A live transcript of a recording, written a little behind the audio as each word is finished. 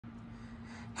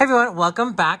Hey everyone,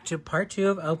 welcome back to part 2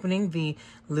 of opening the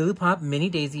LULUPOP Mini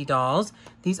Daisy dolls.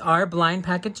 These are blind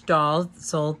package dolls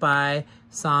sold by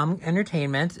Som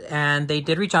Entertainment, and they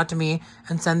did reach out to me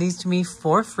and send these to me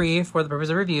for free for the purpose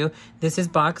of review. This is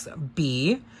box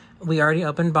B. We already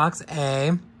opened box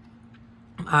A.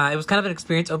 It was kind of an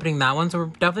experience opening that one, so we're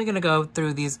definitely going to go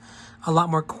through these a lot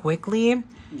more quickly.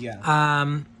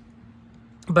 Yeah.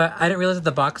 But I didn't realize that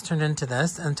the box turned into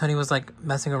this, and Tony was like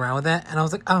messing around with it, and I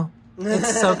was like, oh.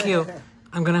 It's so cute.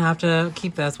 I'm going to have to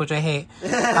keep this, which I hate.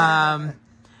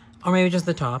 Or maybe just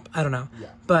the top. I don't know. Yeah.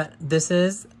 But this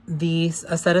is a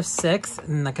set of 6.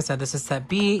 And like I said, this is set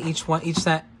B. Each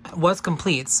set was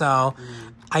complete. So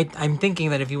I'm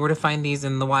thinking that if you were to find these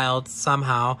in the wild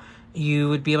somehow, you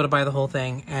would be able to buy the whole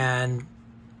thing and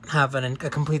have a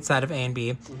complete set of A and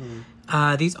B.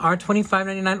 These are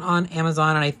 $25.99 on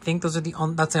Amazon. And I think that's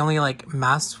the only like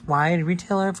mass-wide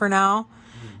retailer for now.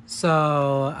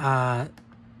 So,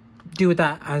 do with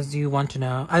that as you want to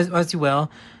know, as you will,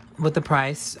 with the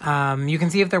price. You can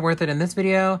see if they're worth it in this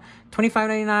video.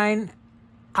 $25.99,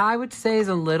 I would say is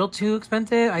a little too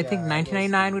expensive. I think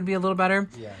 $19.99 would be a little better.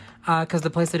 Yeah. Because the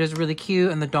playset is really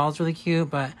cute and the doll's really cute,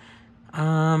 but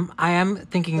I am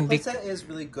thinking the playset is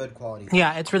really good quality.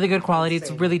 Yeah, it's really good quality.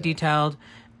 It's really detailed.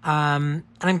 And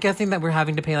I'm guessing that we're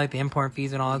having to pay like the import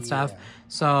fees and all that stuff.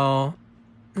 So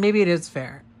maybe it is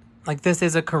fair. Like, this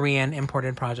is a Korean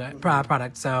imported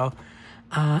product. So,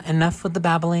 enough with the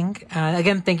babbling.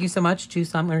 Again, thank you so much to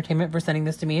Som Entertainment for sending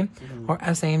this to me. Or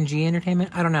SAMG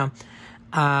Entertainment. I don't know.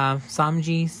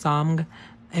 Som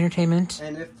Entertainment.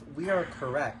 And if we are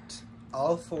correct,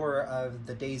 all 4 of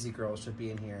the Daisy girls should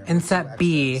be in here. And set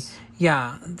B.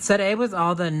 Yeah. Set A was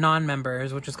all the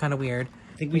non-members, which is kind of weird.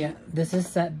 I think this is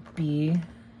set B.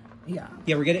 Yeah.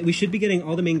 Yeah, we should be getting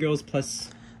all the main girls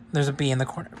plus... There's a B in the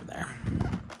corner over there.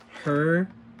 Her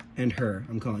and her,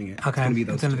 I'm calling it. Okay,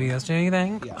 it's gonna be those two, you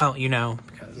think? Yeah. Oh, you know,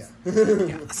 because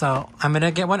yeah. So I'm gonna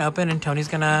get one open, and Tony's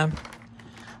gonna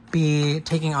be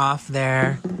taking off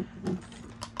their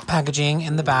packaging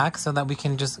in the back so that we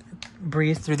can just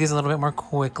breeze through these a little bit more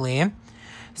quickly.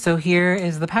 So here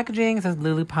is the packaging. It says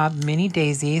LULUPOP Mini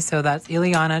Daisy. So that's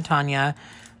Ileana, Tanya,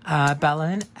 Bella,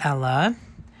 and Ella.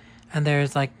 And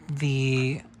there's like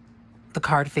the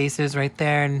card faces right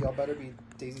there, and y'all better be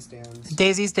Daisy stands.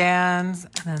 Daisy stands,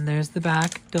 and then there's the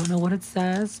back. Don't know what it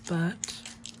says, but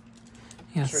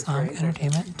yeah, Som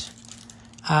Entertainment.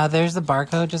 There's the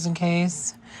barcode just in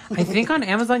case. I think on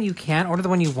Amazon you can order the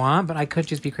one you want, but I could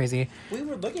just be crazy. We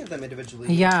were looking at them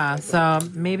individually. Yeah, so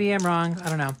maybe I'm wrong. I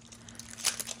don't know.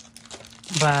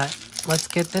 But let's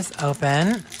get this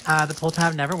open. The pull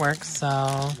tab never works,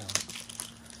 so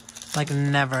like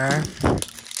never.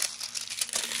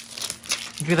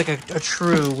 You'd be like a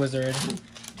true wizard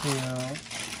to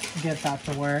get that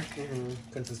to work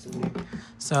consistently.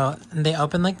 So they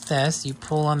open like this. You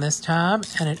pull on this tab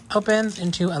and it opens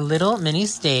into a little mini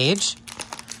stage.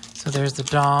 So there's the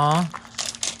doll.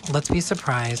 Let's be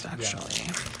surprised, actually.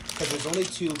 Because there's only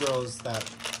 2 girls that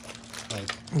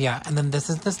like. Yeah, and then this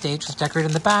is the stage. It's decorated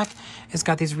in the back. It's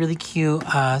got these really cute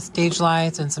stage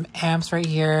lights and some amps right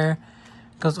here.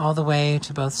 Goes all the way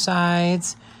to both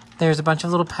sides. There's a bunch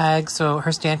of little pegs, so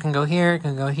her stand can go here, it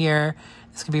can go here.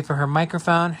 This could be for her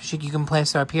microphone. You can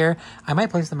place her up here. I might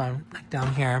place them on like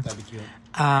down here. That'd be cute.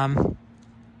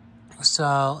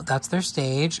 So that's their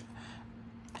stage,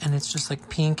 and it's just like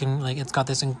pink and like it's got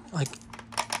this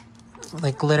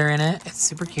like glitter in it. It's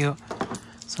super cute.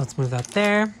 So let's move that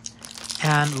there,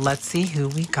 and let's see who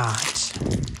we got.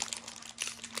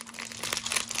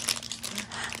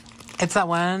 It's that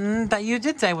one that you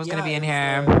did say was going to be in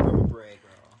here.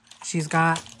 She's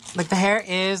got, like, the hair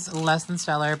is less than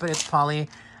stellar, but it's poly.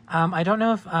 I don't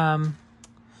know if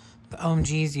the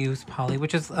OMGs use poly,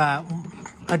 which is a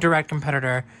direct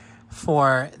competitor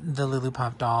for the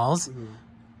LULUPOP dolls.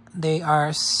 They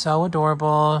are so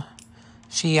adorable.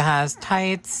 She has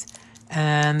tights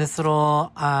and this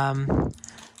little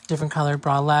different colored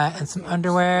bralette and some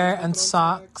underwear and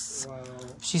socks. Wow.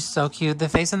 She's so cute. The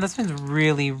face in this one's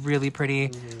really, really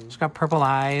pretty. She's got purple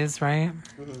eyes, right?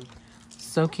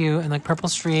 So cute, and like purple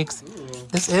streaks.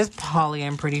 This is poly,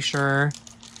 I'm pretty sure.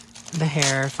 The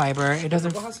hair fiber. It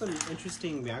doesn't. It has some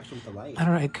interesting reaction with the light. I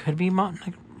don't know. It could be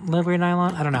like livery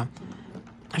nylon. I don't know.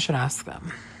 I should ask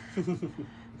them.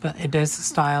 But it is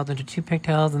styled into 2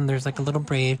 pigtails, and there's like a little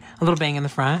braid, a little bang in the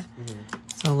front.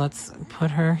 So let's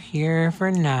put her here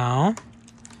for now,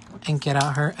 and get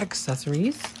out her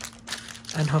accessories,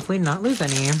 and hopefully not lose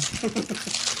any.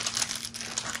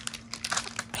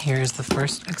 Here's the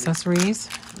first accessories.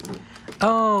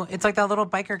 Oh, it's like that little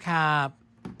biker cap.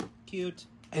 Cute.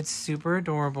 It's super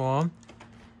adorable.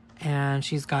 And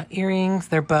she's got earrings.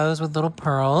 They're bows with little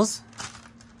pearls.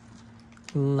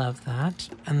 Love that.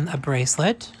 And a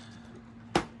bracelet.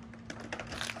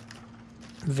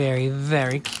 Very,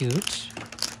 very cute.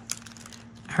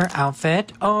 Her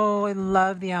outfit. Oh, I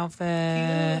love the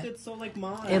outfit. Cute. It's so like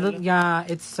mine.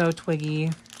 It's so twiggy.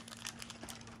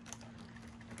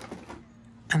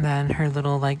 And then her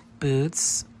little like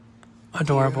boots.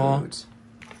 Adorable. Cute.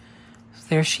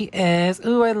 There she is.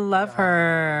 Ooh, I love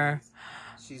her.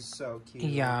 She's so cute.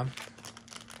 Yeah.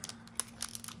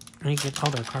 And you get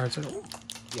all their cards.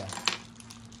 Yeah.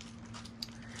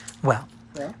 Well,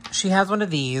 Yeah. she has one of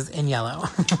these in yellow.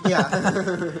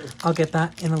 Yeah. I'll get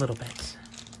that in a little bit.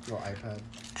 Little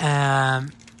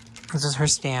iPad. This is her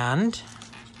stand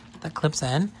that clips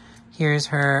in. Here's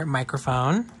her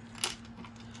microphone.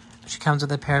 She comes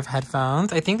with a pair of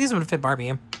headphones. I think these would fit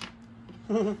Barbie.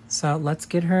 So let's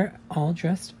get her all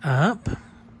dressed up.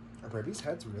 Are Barbie's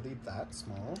heads really that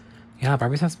small? Yeah,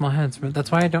 Barbies have small heads.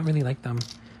 That's why I don't really like them.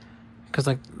 Because,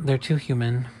 like, they're too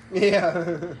human.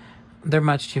 Yeah. They're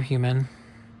much too human.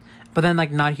 But then,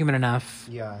 like, not human enough.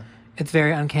 Yeah. It's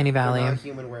very uncanny valley. They're not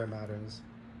human where it matters.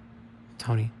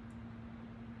 Tony.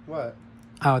 What?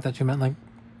 Oh, I thought you meant, like...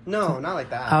 No, not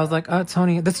like that. I was like, oh,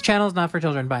 Tony, this channel is not for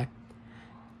children. Bye.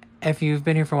 If you've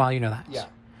been here for a while, you know that. Yeah.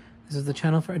 This is the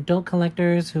channel for adult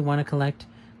collectors who want to collect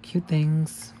cute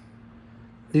things.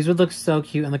 These would look so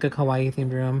cute in, like, a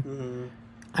kawaii-themed room. Mm-hmm.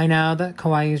 I know that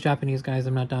kawaii is Japanese, guys.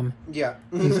 I'm not dumb. Yeah.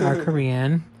 These are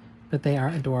Korean, but they are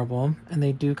adorable. And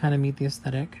they do kind of meet the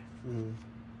aesthetic. Mm.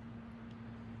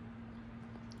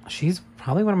 She's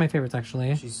probably one of my favorites,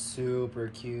 actually. She's super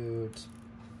cute.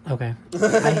 Okay.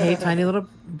 I hate tiny little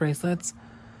bracelets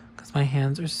because my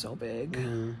hands are so big.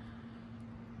 Mm.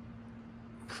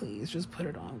 Please just put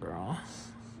it on, girl.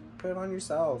 Put it on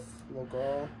yourself, little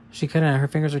girl. She couldn't. Her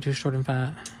fingers are too short and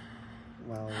fat.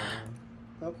 Well,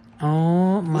 nope.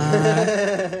 Oh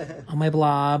my. Oh my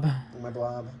blob. My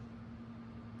blob.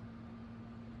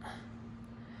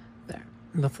 There.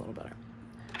 That's a little better.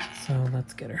 So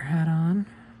let's get her hat on.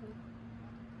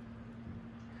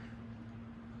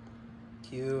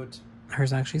 Cute.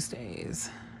 Hers actually stays.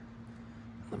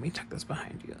 Let me tuck this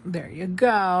behind you. There you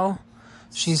go.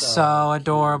 She's so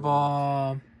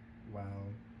adorable. Wow.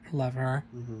 Love her.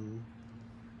 Mm-hmm.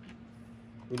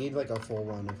 We need like a full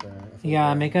one of her.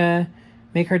 Yeah, make her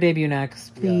debut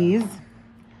next, please. Yeah.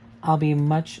 I'll be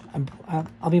much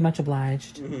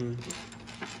obliged. Mm-hmm.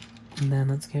 And then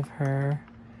let's give her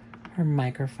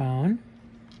microphone.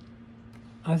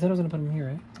 Oh, I said I was gonna put him here,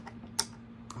 right?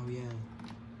 Oh yeah.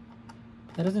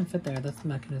 That doesn't fit there. That's the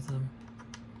mechanism.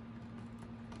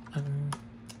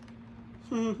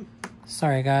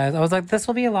 Sorry, guys. I was like, this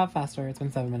will be a lot faster. It's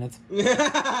been 7 minutes.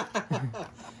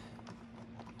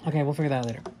 Okay, we'll figure that out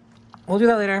later. We'll do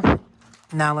that later.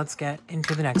 Now let's get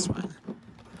into the next one.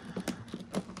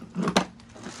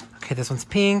 Okay, this one's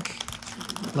pink.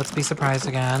 Let's be surprised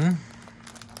again.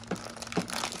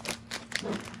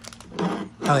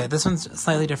 Oh yeah, this one's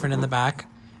slightly different in the back.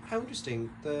 How interesting.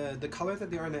 The color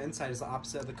that they are on the inside is the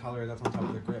opposite of the color that's on top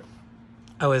of the grip.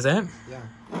 Oh, is it? Yeah.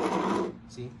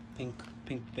 See? Pink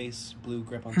base, blue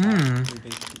grip on top. Blue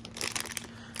base.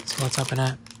 So let's open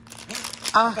it.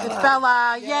 Oh, Bella. It's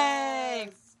Bella! Yay!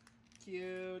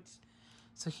 Cute.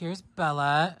 So here's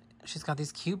Bella. She's got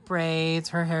these cute braids.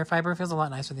 Her hair fiber feels a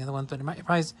lot nicer than the other ones, but it might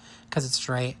probably because it's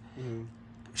straight. Mm-hmm.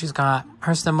 She's got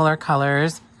her similar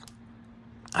colors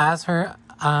as her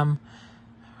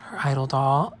idol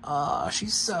doll. Oh,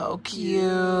 she's so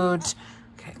cute.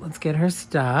 Okay, let's get her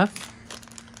stuff.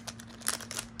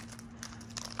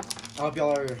 I hope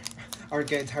y'all aren't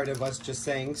getting tired of us just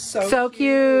saying so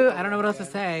cute. I don't know what else to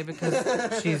say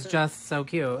because she's just so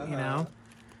cute, you know?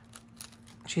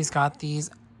 She's got these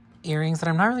earrings that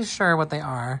I'm not really sure what they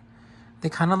are. They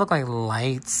kind of look like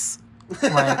lights.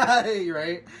 Like, you're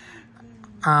right.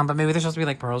 But maybe they're supposed to be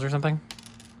like pearls or something.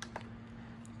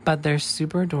 But they're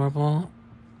super adorable.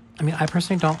 I mean, I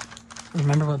personally don't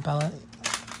remember what Bella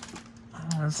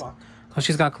has. Clock. Oh,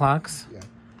 she's got clocks? Yeah.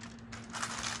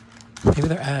 Maybe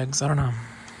they're eggs. I don't know.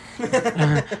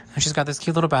 And she's got this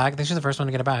cute little bag. I think she's the first one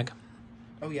to get a bag.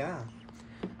 Oh, yeah.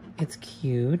 It's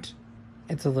cute.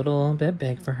 It's a little bit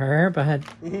big for her, but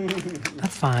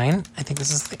that's fine. I think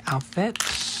this is the outfit.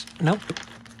 Nope.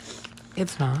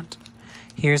 It's not.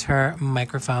 Here's her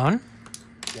microphone.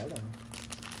 Yellow.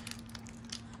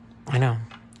 I know.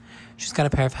 She's got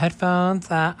a pair of headphones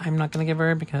that I'm not going to give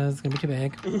her because it's going to be too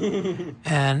big.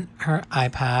 And her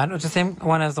iPad, which is the same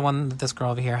one as the one that this girl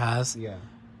over here has. Yeah.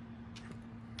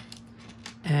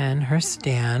 And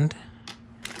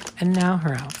And now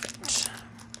her outfit.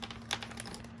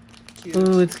 Cute.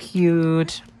 Ooh, it's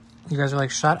cute. You guys are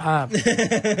like, shut up.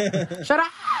 Shut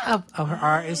up. Oh, her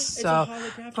art is so...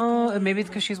 Oh, maybe it's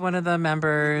because she's one of the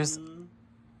members.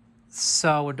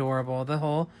 So adorable. The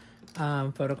whole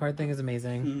photo card thing is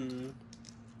amazing.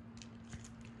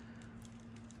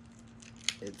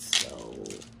 It's so...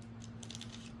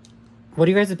 What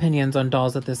are you guys' opinions on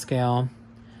dolls at this scale?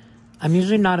 I'm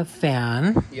usually not a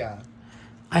fan. Yeah.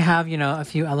 I have, you know, a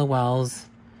few LOLs,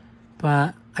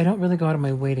 but I don't really go out of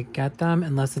my way to get them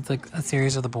unless it's like a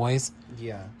series of the boys.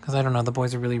 Yeah. Because I don't know, the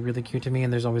boys are really, really cute to me,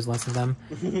 and there's always less of them.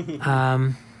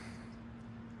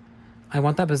 I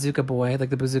want that bazooka boy, like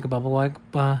the bazooka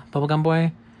bubblegum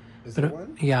boy. Is there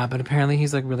one? Yeah, but apparently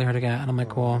he's like really hard to get, and I'm like,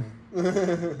 cool.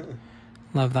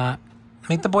 Love that.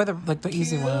 Make the boy the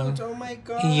easy one. Oh my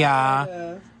god.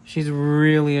 Yeah. She's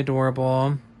really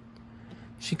adorable.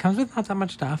 She comes with not that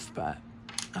much stuff, but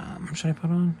should I put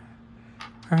on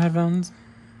her headphones?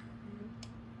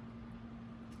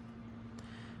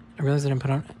 I realized I didn't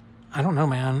put on... I don't know,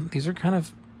 man. These are kind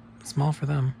of small for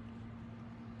them.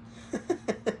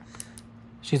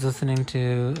 She's listening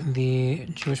to the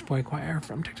Jewish boy choir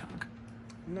from TikTok.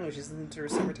 No, she's listening to her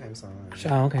summertime song.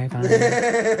 Oh, okay, fine.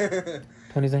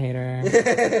 Tony's a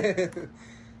hater.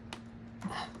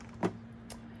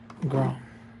 Girl.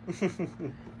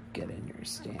 Get in your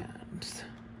stand.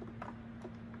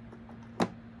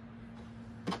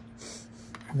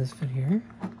 This fit here.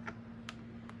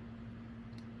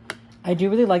 I do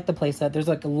really like the playset. There's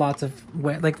like lots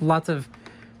of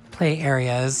play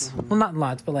areas. Well, not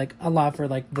lots, but like a lot for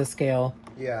like the scale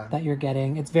that you're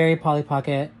getting. It's very Polly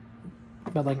Pocket,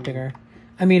 but like bigger.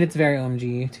 I mean, it's very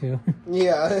OMG too.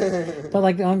 Yeah. But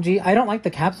like the OMG, I don't like the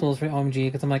capsules for OMG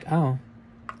because I'm like, oh,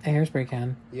 a hairspray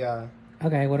can. Yeah.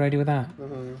 Okay, what do I do with that?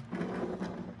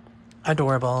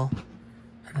 Adorable.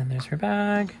 And then there's her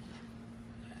bag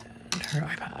and her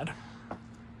iPad.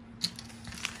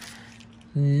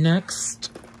 Next,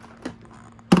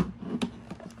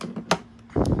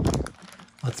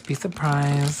 let's be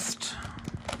surprised.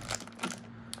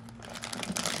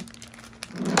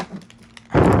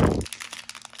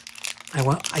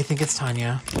 I think it's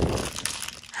Tanya.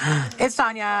 It's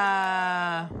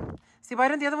Tanya! See, why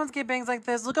don't the other ones get bangs like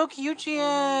this? Look how cute she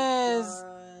is!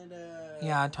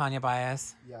 Yeah, Tanya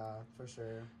bias. Yeah, for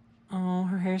sure. Oh,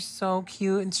 her hair's so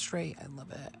cute and straight. I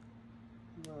love it.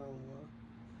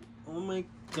 Oh my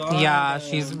god. Yeah,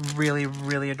 she's really,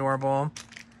 really adorable.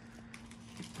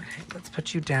 Okay, let's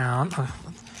put you down. Oh,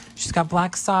 she's got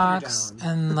black socks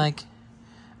and like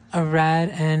a red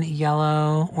and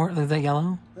yellow, or is that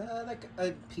yellow? Like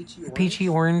a peachy orange. Peachy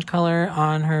orange color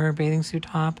on her bathing suit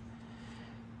top.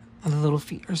 And the little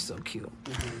feet are so cute.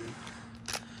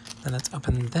 Then let's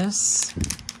open this.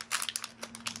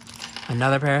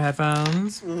 Another pair of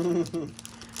headphones.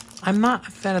 I'm not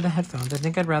a fan of the headphones. I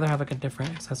think I'd rather have like a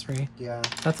different accessory. Yeah.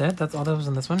 That's it? That's all that was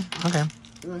in this one? Okay.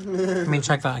 Let me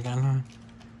check that again.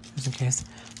 Just in case.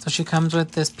 So she comes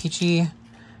with this peachy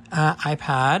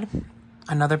iPad,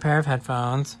 another pair of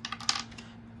headphones,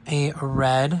 a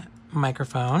red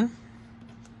microphone,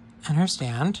 and her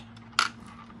stand.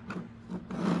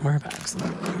 Where are her bags?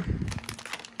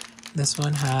 This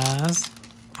one has...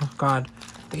 Oh, God.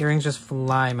 The earrings just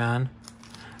fly, man.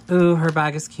 Ooh, her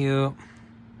bag is cute.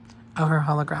 Oh, her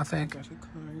holographic.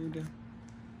 Card.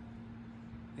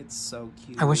 It's so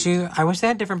cute. I wish they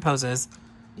had different poses.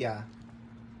 Yeah.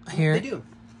 Here. They do.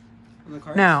 On the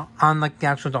cards? No, on like the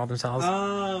actual doll themselves.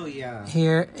 Oh, yeah.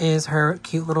 Here is her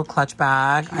cute little clutch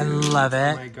bag. Cute. I love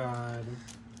it. Oh my god.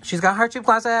 She's got heart shaped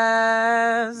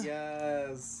glasses.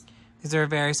 Yes. These are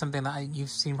very something that you've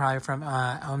seen probably from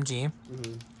OMG.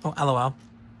 Oh, LOL.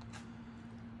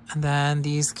 And then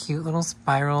these cute little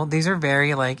spiral. These are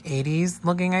very like 80s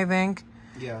looking, I think.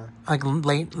 Yeah. Like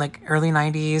early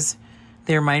 90s.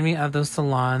 They remind me of those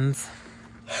salons.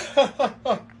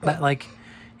 But like,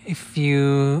 if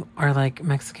you are like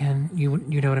Mexican, you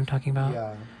know what I'm talking about.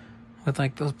 Yeah. With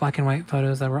like those black and white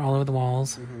photos that were all over the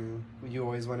walls. You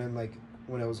always went in like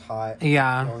when it was hot.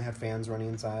 Yeah. You only had fans running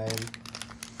inside.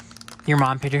 Your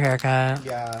mom paid your haircut.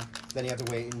 Yeah. Then you have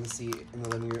to wait in the seat in the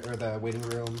living room or the waiting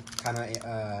room, kind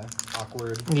of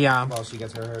awkward. Yeah. While she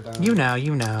gets her hair done. You know.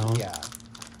 Yeah.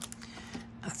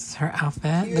 That's her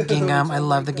outfit. Cute. The gingham. I Oh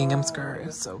love my the gingham God. skirt.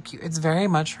 It's so cute. It's very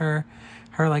much her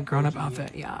like grown up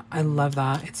outfit. Yeah, I love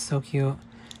that. It's so cute.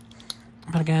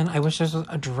 But again, I wish this was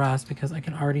a dress because I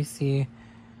can already see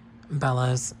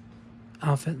Bella's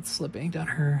outfit slipping down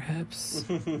her hips.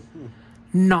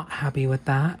 Not happy with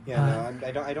that. Yeah,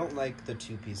 no, I don't like the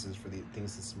two pieces for the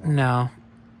things this small. No.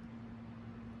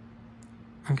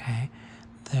 Okay.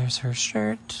 There's her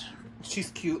shirt.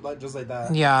 She's cute, like just like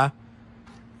that. Yeah.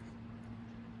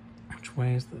 Which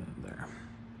way is there?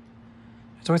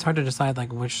 It's always hard to decide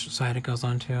like which side it goes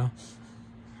on to.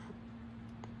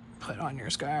 Put on your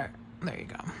skirt. There you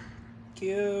go.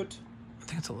 Cute. I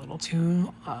think it's a little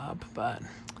too up, but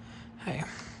hey.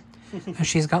 And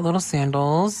she's got little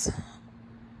sandals.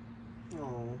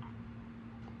 Oh.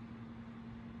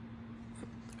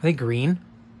 Are they green?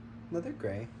 No, they're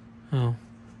gray. Oh.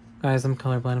 Guys, I'm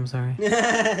colorblind. I'm sorry.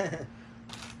 I'm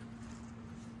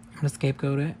gonna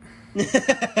scapegoat it.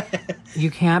 You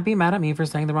can't be mad at me for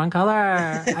saying the wrong color.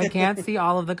 I can't see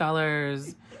all of the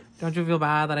colors. Don't you feel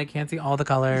bad that I can't see all the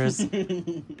colors?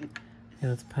 Okay,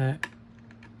 let's put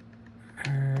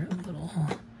her little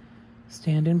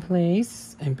stand in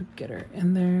place and get her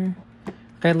in there.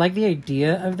 Okay, I like the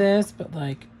idea of this, but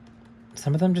like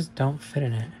some of them just don't fit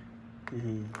in it.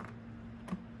 Mm-hmm.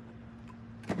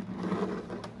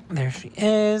 There she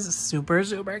is. Super,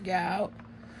 super cute.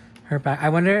 Her bag. I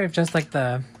wonder if just like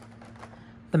the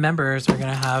members are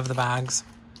gonna have the bags.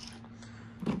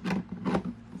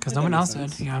 Because no one else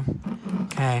did. Yeah.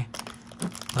 Okay.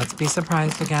 Let's be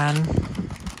surprised again.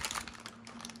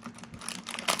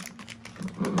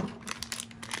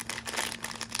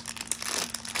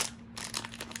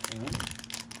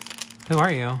 Who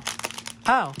are you?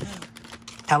 Oh.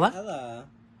 Ella? Ella.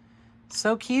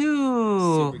 So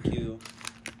cute. Super cute.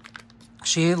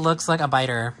 She looks like a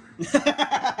biter.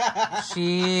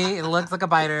 She looks like a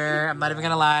biter. I'm not even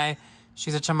gonna lie.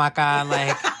 She's a chamaca.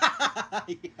 Like,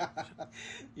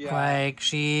 yeah. like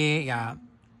she's a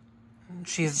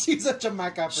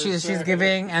chamaca for she's sure.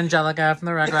 giving Angelica from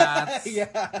the Rugrats.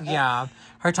 Yeah. Yeah.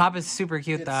 Her top is super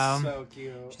cute though. So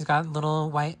cute. She's got little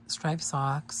white striped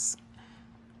socks.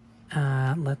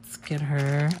 Let's get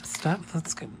her stuff.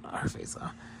 Let's get her face though.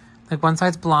 Like one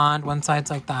side's blonde, one side's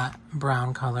like that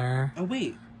brown color. Oh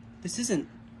wait, this isn't.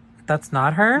 That's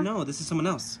not her? No, this is someone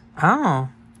else. Oh.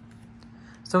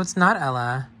 So it's not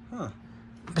Ella. Huh.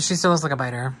 But she still looks like a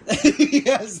biter.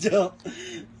 Yeah, still.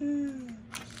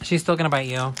 She's still gonna bite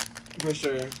you. For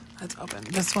sure. Let's open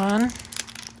this one.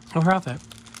 Oh, her outfit.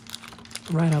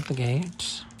 Right out the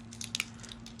gate.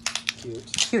 Cute.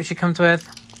 Cute. She comes with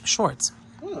shorts.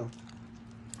 Oh.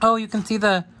 Oh, you can see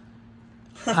the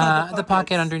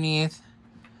pocket underneath.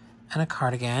 And a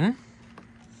cardigan.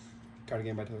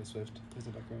 Cardigan by Taylor Swift. Plays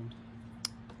the background.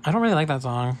 I don't really like that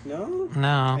song. No?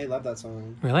 No. I love that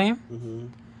song. Really? Mm-hmm.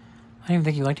 I didn't even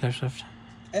think you liked Taylor Swift.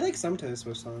 I like some Taylor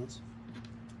Swift songs.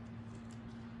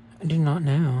 I did not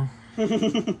know.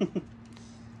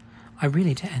 I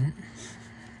really didn't.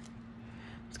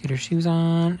 Let's get her shoes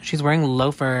on. She's wearing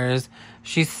loafers.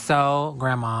 She's so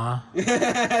grandma.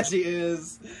 She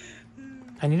is.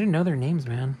 I need to know their names,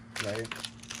 man. Right.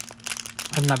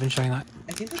 I've not been showing that.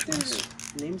 I think that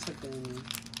their names have been...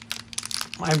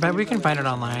 I bet we can find it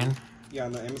online. Yeah,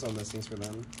 on the Amazon listings for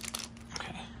them.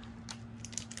 Okay.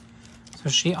 So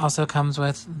she also comes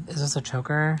with... Is this a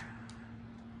choker?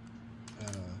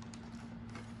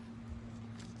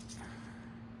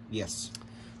 Yes.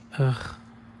 Ugh.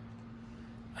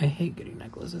 I hate getting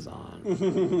necklaces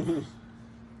on.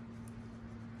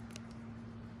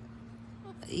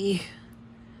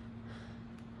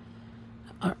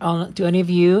 Do any of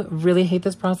you really hate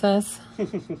this process?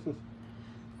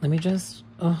 Let me just...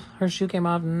 Oh, her shoe came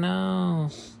off.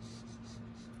 No.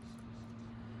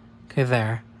 Okay,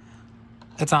 there.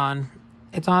 It's on.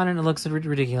 It's on and it looks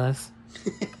ridiculous.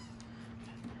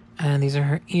 And these are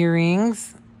her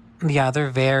earrings. Yeah, they're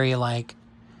very, like,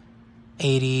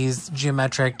 80s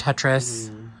geometric Tetris.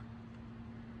 Mm.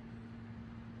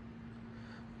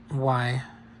 Why?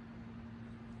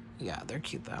 Yeah, they're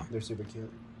cute, though. They're super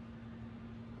cute.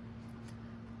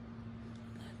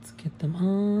 Let's get them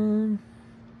on.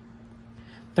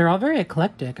 They're all very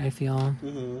eclectic, I feel.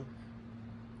 Mm-hmm.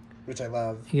 Which I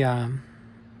love. Yeah.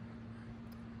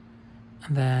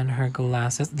 And then her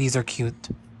glasses. These are cute.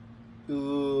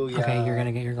 Ooh, yeah. Okay, you're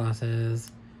gonna get your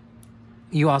glasses.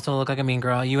 You also look like a mean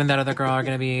girl. You and that other girl are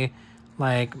gonna be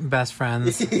like best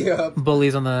friends. Yep.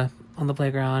 Bullies on the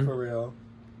playground. For real.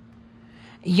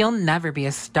 You'll never be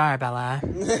a star, Bella.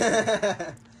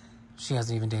 She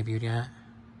hasn't even debuted yet.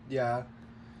 Yeah.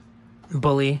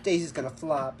 Bully. Daisy's gonna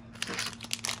flop.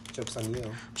 Joke's on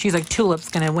you. She's like, Tulip's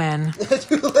gonna win.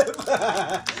 Tulip.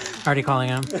 Already calling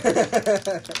him.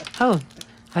 Oh,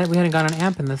 we hadn't got an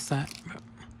amp in this set.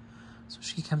 So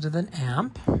she comes with an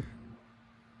amp.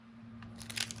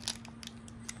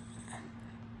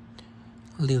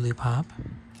 LULUPOP.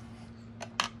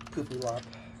 Poopy lop.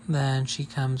 Then she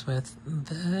comes with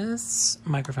this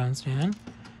microphone stand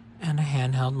and a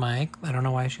handheld mic. I don't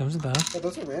know why she comes with those. Oh,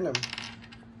 those are random.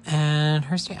 And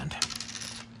her stand.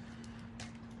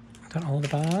 Got all the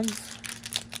dogs.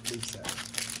 Big set.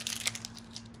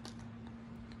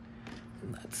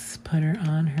 Let's put put her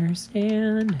on her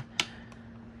stand.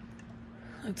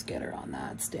 Let's get her on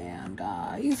that stand,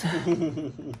 guys.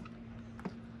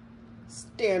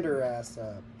 Stand her ass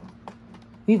up.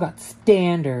 We've got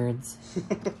standards.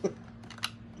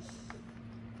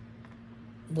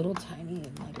 Little tiny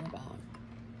and lighter about.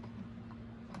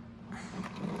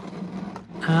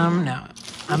 No.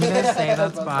 I'm gonna save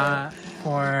that spot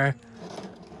for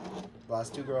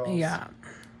last two girls. Yeah.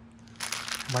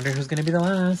 Wonder who's gonna be the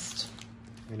last.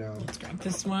 You know. Let's grab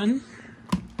this one.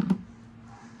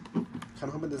 Kind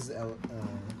of hoping this is Ella.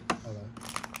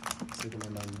 So you can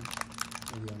end on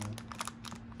Eliana.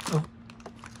 Oh.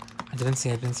 I didn't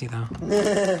see though.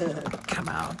 Come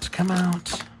out. Come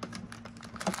out.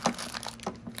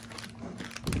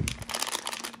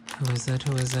 Who is it?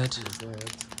 Who is it?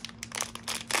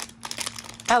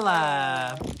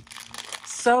 Ella.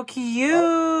 So cute.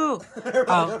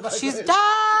 Oh, she's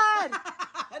done.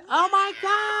 Oh my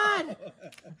God.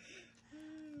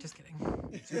 Just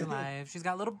kidding. She's alive. She's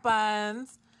got little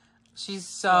buns. She's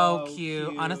so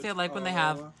cute. Honestly, I like when they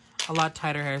have a lot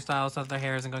tighter hairstyles so that their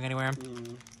hair isn't going anywhere.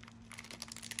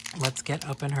 Let's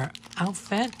open her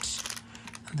outfit.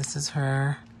 This is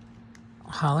her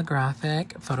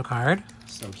holographic photo card.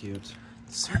 So cute.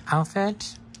 This is her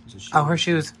outfit. Oh, her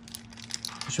shoes.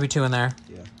 There should be two in there.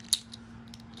 Yeah.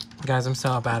 Guys, I'm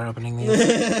so bad at opening these.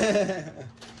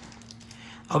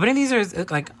 Opening these is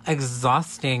like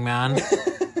exhausting, man.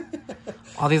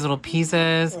 All these little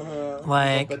pieces.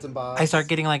 Like, bits and bobs. I start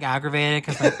getting like aggravated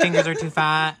because my fingers are too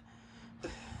fat.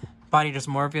 Body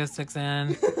dysmorphia sticks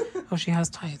in. Oh, she has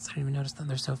tights. I didn't even notice them.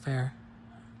 They're so fair.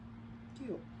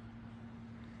 Cute.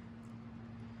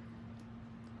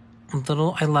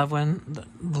 I love when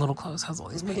the little clothes has all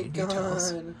these painted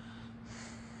details.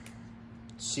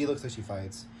 She looks like she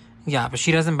fights. Yeah, but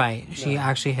she doesn't bite. She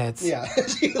actually hits. Yeah.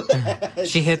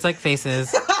 She hits like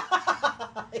faces.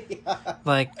 Yeah.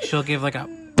 Like, she'll give like a...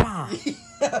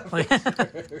 Yeah, like,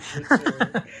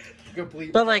 for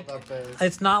complete but like,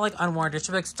 it's not like unwarranted.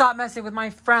 She'll be like, stop messing with my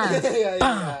friends.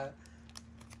 Yeah.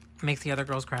 Makes the other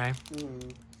girls cry.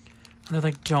 And they're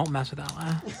like, don't mess with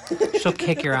Ella. She'll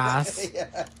kick your ass.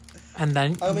 Yeah. And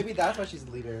then... Oh, maybe that's why she's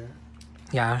the leader.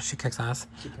 Yeah, she kicks ass.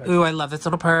 Ooh, I love this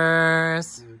little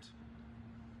purse. Dude.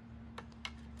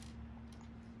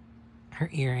 Her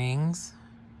earrings.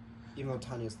 Even though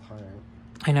Tanya's the heart.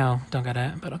 I know, don't get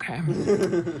it, but okay.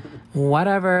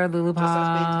 Whatever, LULUPOP.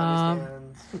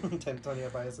 Tanya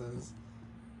biases.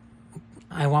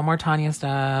 I want more Tanya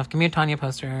stuff. Give me a Tanya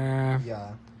poster.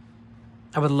 Yeah.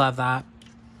 I would love that.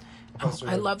 Oh,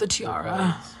 I love the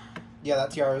tiara. Yeah,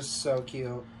 that tiara is so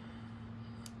cute.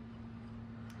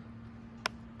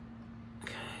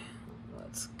 Okay,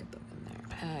 let's get them in there.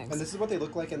 Pegs. And this is what they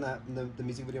look like in the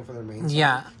music video for their main song.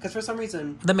 Yeah. Because for some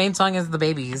reason... The main song is The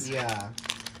Babies. Yeah.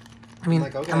 I mean,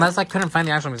 like, okay. Unless I couldn't find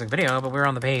the actual music video, but we were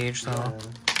on the page, so... Yeah.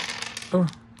 Oh.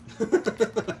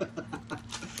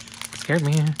 Scared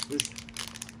me.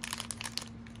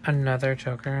 Another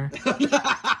choker.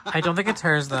 I don't think it's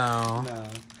hers, though. No.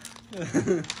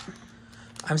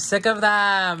 I'm sick of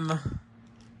them.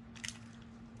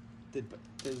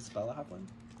 Does Bella have one?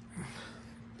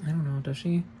 I don't know, does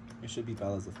she? It should be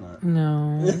Bella's if not.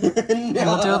 No. No.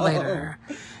 We'll do it later.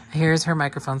 Here's her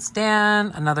microphone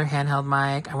stand. Another handheld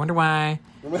mic. I wonder why.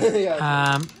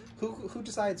 Yeah, who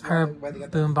decides her why they got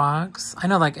boom box. I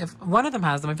know, like, if one of them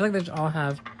has them, I feel like they all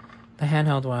have the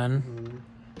handheld one. Mm-hmm.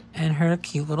 And her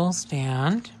cute little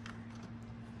stand.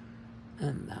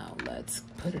 And now let's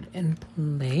put it in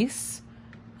place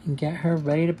and get her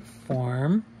ready to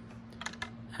perform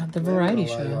at the variety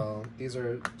show. These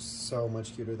are so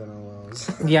much cuter than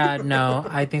LOL's. Yeah, no,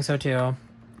 I think so too.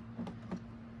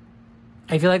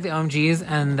 I feel like the OMGs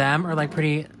and them are like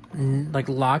pretty like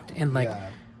locked in like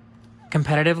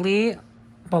competitively,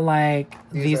 but like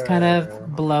these kind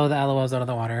of blow the LOLs out of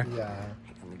the water. Yeah.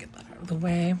 Let me get that out of the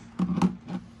way.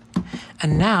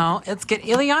 And now let's get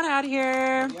Ileana out of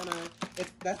here.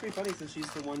 That's pretty funny since she's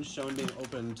the one shown being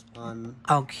opened on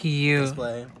cute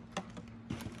display.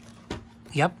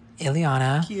 Yep,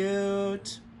 Ileana.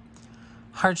 Cute.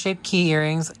 Heart-shaped key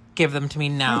earrings. Give them to me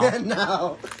now.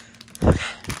 No.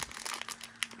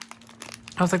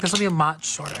 I was like, this will be much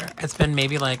shorter. It's been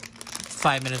maybe like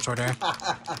 5 minutes shorter.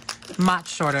 Much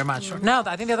shorter. No,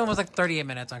 I think the other one was like 38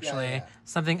 minutes, actually. Yeah.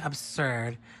 Something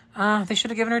absurd. They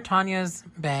should have given her Tanya's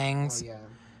bangs. Oh, yeah.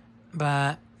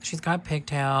 But she's got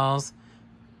pigtails.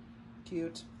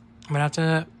 Cute. I'm going to have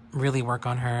to really work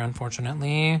on her,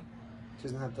 unfortunately. She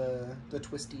doesn't have the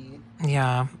twisty.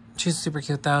 Yeah. She's super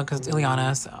cute, though, because it's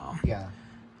Ileana, so... Yeah.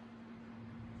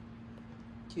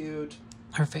 Cute.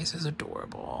 Her face is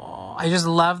adorable. I just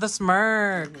love the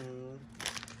smirk.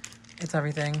 It's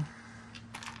everything.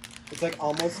 It's like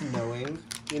almost knowing,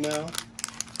 you know?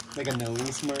 Like a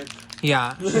knowing smirk.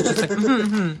 Yeah. She's just like,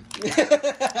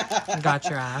 got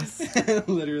your ass.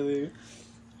 Literally.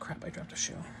 Crap, I dropped a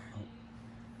shoe.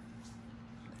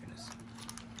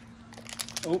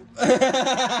 Oh.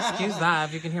 Excuse that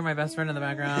if you can hear my best friend in the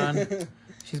background.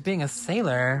 She's being a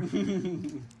sailor.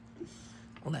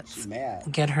 Let's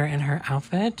get her in her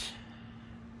outfit.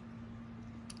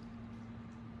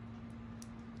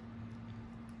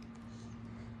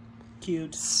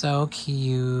 Cute. So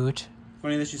cute.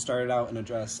 Funny that she started out in a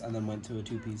dress and then went to a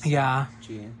two-piece. Yeah.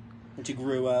 And she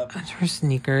grew up. And her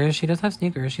sneakers. She does have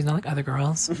sneakers. She's not like other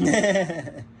girls.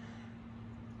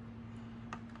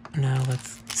 Now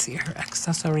let's see her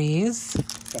accessories.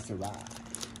 Accessories.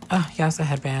 Oh, yes, a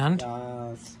headband.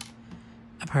 Yes.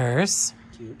 A purse.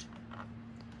 Cute.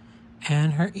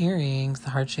 And her earrings, the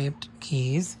heart-shaped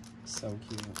keys. So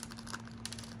cute.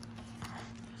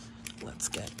 Let's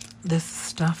get this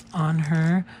stuff on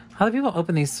her. How do people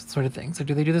open these sort of things? Like,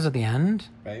 do they do this at the end?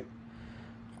 Right.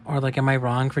 Or, like, am I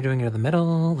wrong for doing it in the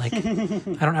middle? Like,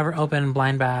 I don't ever open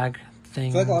blind bag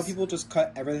things. I feel like a lot of people just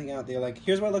cut everything out. They're like,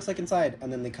 here's what it looks like inside.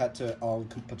 And then they cut to all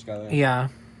put together. Yeah.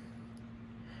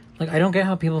 Like, I don't get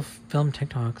how people film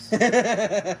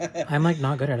TikToks. I'm, like,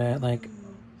 not good at it. Like,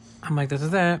 I'm like, this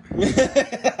is it.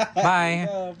 Bye.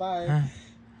 Yeah, bye.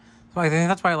 So I think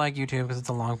that's why I like YouTube, because it's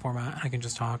a long format. I can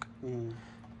just talk. Mm.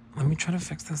 Let me try to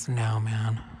fix this now,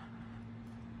 man.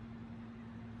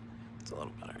 It's a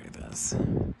little better like this.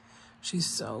 She's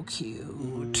so cute.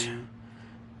 Mm.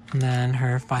 And then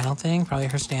her final thing, probably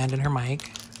her stand and her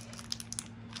mic.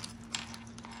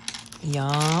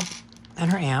 Yup.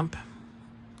 And her amp.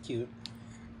 Cute.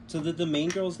 So did the main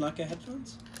girls not get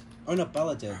headphones? Oh no,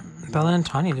 Bella did. Bella and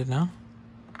Tanya did, no?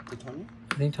 Did Tanya?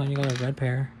 I think Tanya got a red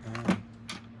pair. Oh.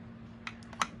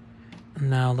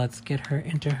 Now let's get her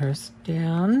into her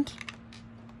stand.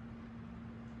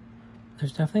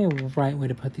 There's definitely a right way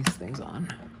to put these things on.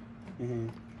 Mm-hmm.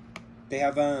 They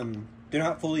have, they're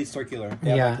not fully circular.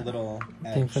 They have like a little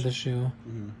edge. Thing for the shoe.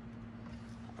 Mm-hmm.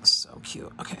 So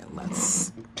cute. Okay,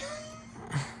 let's...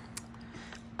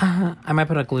 I might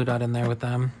put a glue dot in there with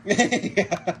them.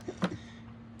 Yeah.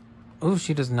 Oh,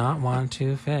 she does not want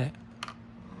to fit.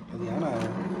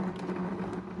 Eliana.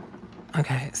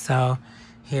 Okay, so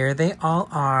here they all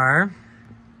are.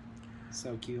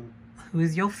 So cute.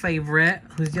 Who's your favorite?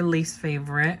 Who's your least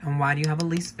favorite? And why do you have a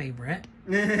least favorite?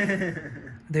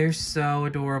 They're so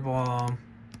adorable.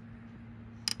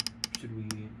 Should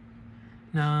we...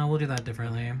 No, we'll do that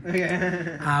differently.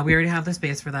 Okay. We already have the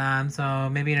space for them, so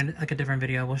maybe in a different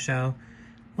video we'll show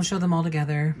them all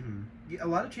together. Mm-hmm. Yeah, a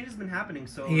lot of changes have been happening,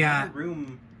 so yeah,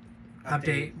 room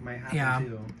update might happen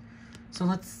too. So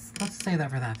let's save that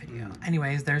for that video.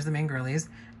 Anyways, there's the main girlies,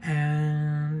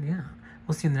 and yeah,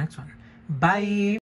 we'll see you in the next one. Bye.